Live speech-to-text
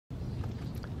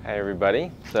Hi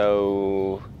everybody.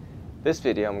 So this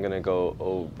video I'm going to go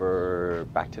over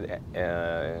back to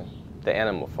the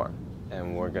animal form,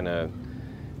 and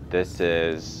this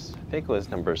is, I think it was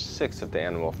number 6 of the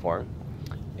animal form,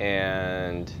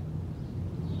 and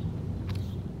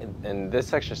in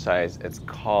this exercise it's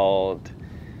called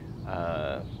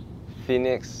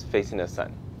Phoenix facing the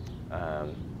sun.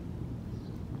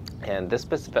 And this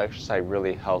specific exercise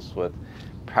really helps with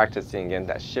practicing again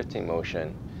that shifting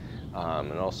motion,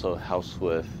 and also helps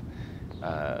with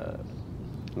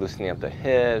loosening up the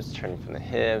hips, turning from the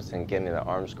hips, and getting the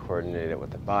arms coordinated with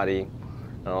the body,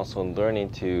 and also learning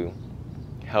to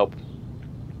help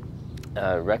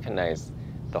recognize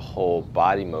the whole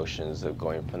body motions of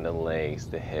going from the legs,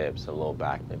 the hips, the low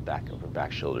back, mid back, upper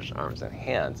back, shoulders, arms, and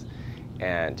hands,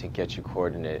 and to get you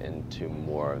coordinated into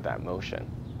more of that motion.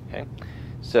 Okay,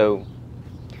 so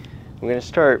we're going to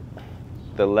start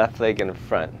the left leg in the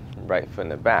front, right foot in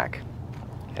the back.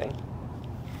 Okay,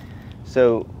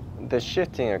 so the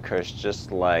shifting occurs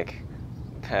just like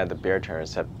kind of the bear turn,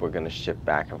 except we're going to shift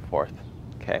back and forth.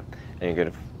 Okay, and you're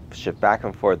going to shift back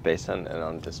and forth based on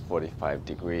this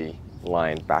 45-degree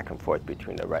line back and forth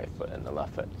between the right foot and the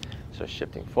left foot. So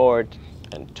shifting forward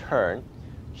and turn,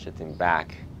 shifting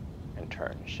back and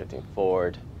turn, shifting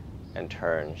forward and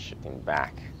turn, shifting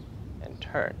back and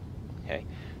turn. Okay,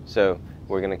 so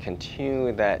we're going to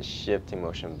continue that shifting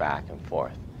motion back and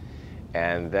forth,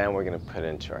 and then we're going to put it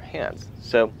into our hands.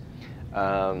 So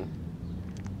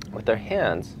with our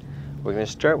hands, we're going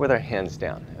to start with our hands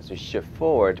down. As we shift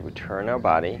forward, we turn our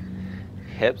body,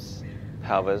 hips,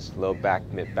 pelvis, low back,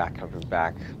 mid back, upper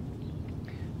back,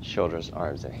 shoulders,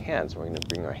 arms, and hands. We're going to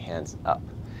bring our hands up.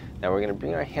 Now we're going to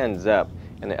bring our hands up,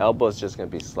 and the elbow is just going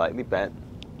to be slightly bent,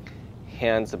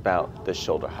 hands about the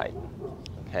shoulder height.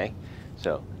 Okay,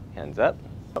 so hands up.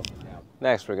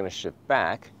 Next, we're going to shift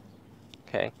back.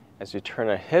 Okay, as we turn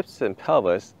our hips and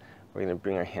pelvis, we're going to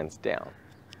bring our hands down.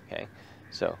 Okay,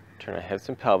 so turn our hips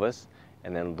and pelvis,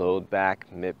 and then low back,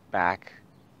 mid back,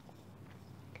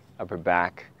 upper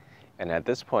back, and at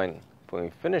this point, when we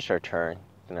finish our turn,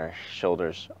 then our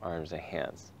shoulders, arms, and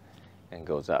hands, and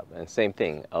goes up. And same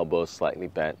thing, elbows slightly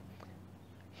bent,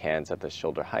 hands at the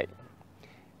shoulder height.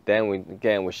 Then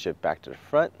we shift back to the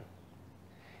front.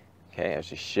 Okay,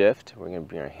 as we shift, we're going to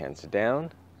bring our hands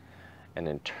down, and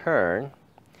then turn.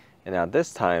 And now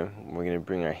this time, we're going to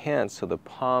bring our hands so the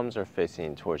palms are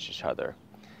facing towards each other.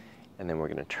 And then we're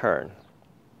going to turn.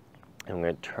 And we're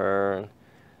going to turn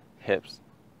hips,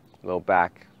 low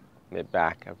back, mid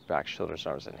back, upper back, shoulders,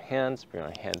 arms, and hands. Bring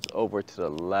our hands over to the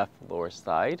left lower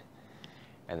side.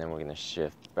 And then we're going to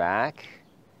shift back.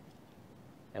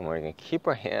 And we're going to keep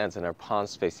our hands and our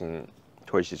palms facing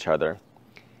towards each other.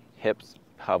 Hips,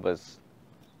 pelvis,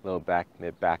 low back,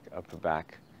 mid back, upper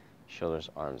back, shoulders,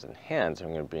 arms, and hands. And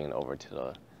we're going to bring it over to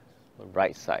the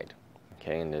right side,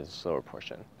 okay, in the slower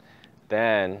portion.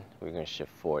 Then we're going to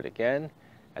shift forward again.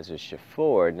 As we shift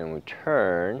forward and we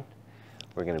turn,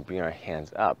 we're going to bring our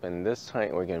hands up. And this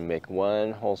time we're going to make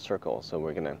one whole circle. So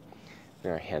we're going to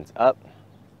bring our hands up,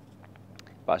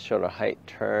 about shoulder height,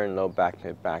 turn, low back,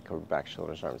 mid back, upper back,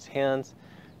 shoulders, arms, hands.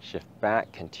 Shift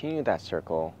back, continue that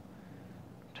circle,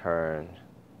 turn,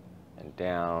 and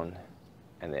down,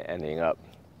 and then ending up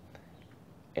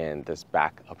in this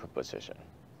back upper position.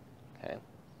 Okay.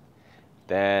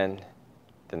 Then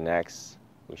the next,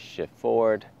 we shift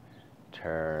forward,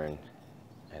 turn,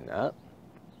 and up.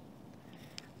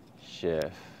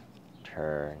 Shift,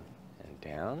 turn, and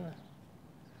down.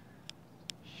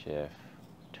 Shift,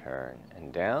 turn,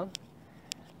 and down.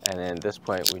 And then at this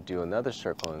point, we do another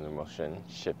circle in the motion,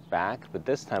 shift back, but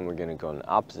this time we're going to go in the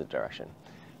opposite direction.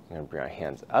 We're going to bring our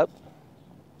hands up,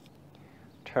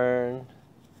 turn,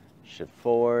 shift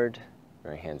forward,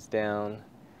 bring our hands down,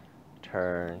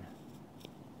 turn,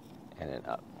 and then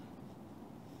up.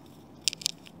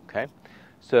 Okay,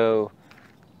 so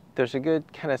there's a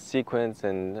good kind of sequence,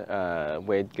 and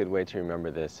good way to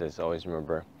remember this is always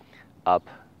remember up,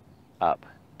 up,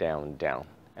 down, down,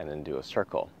 and then do a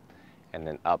circle. And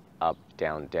then up, up,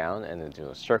 down, down, and then do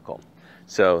a circle.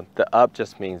 So the up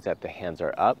just means that the hands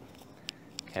are up.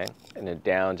 Okay, and the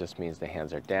down just means the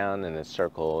hands are down, and the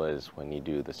circle is when you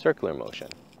do the circular motion.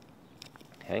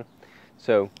 Okay,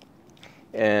 so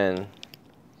in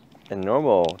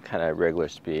normal kind of regular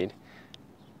speed,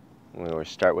 we will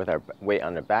start with our weight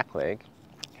on the back leg.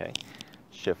 Okay,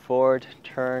 shift forward,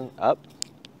 turn, up,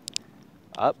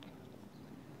 up,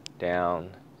 down,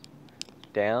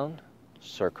 down,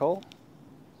 circle,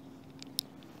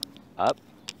 up,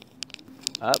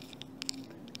 up,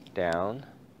 down,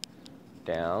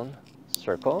 down,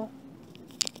 circle,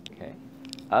 okay,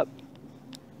 up,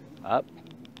 up,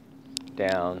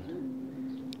 down,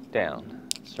 down,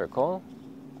 circle,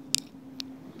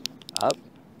 up,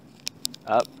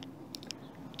 up,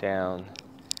 down,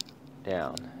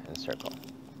 down, and circle.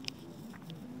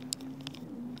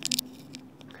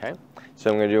 Okay, so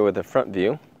I'm going to do it with the front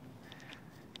view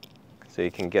so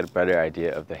you can get a better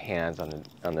idea of the hands on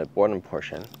the bottom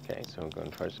portion. Okay, so I'm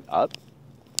going first up,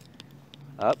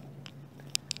 up,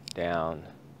 down,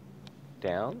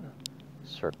 down,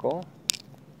 circle,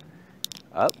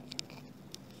 up,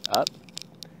 up,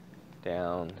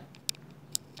 down,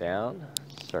 down,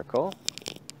 circle,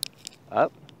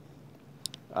 up,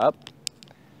 up,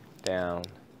 down,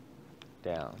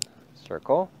 down,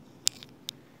 circle,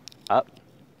 up,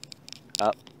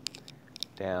 up,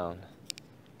 down,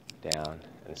 down,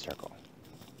 and circle.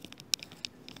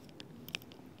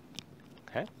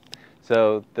 Okay,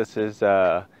 so this is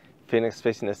Phoenix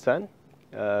facing the sun.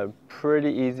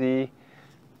 Pretty easy.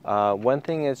 One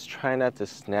thing is try not to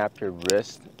snap your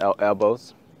wrist,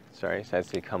 elbows, sorry, so as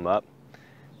they come up.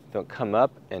 Don't come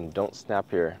up and don't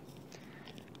snap your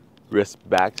wrist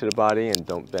back to the body, and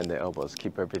don't bend the elbows.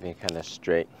 Keep everything kind of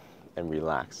straight and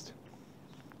relaxed.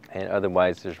 And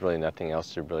otherwise, there's really nothing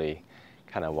else to really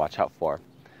kind of watch out for.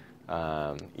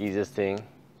 Easiest thing,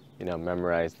 you know,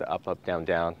 memorize the up, up, down,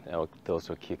 down. Those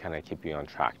will kind of keep you on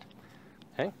track.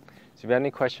 Okay, so if you have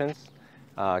any questions,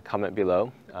 comment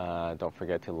below. Don't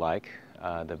forget to like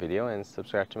the video and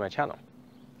subscribe to my channel.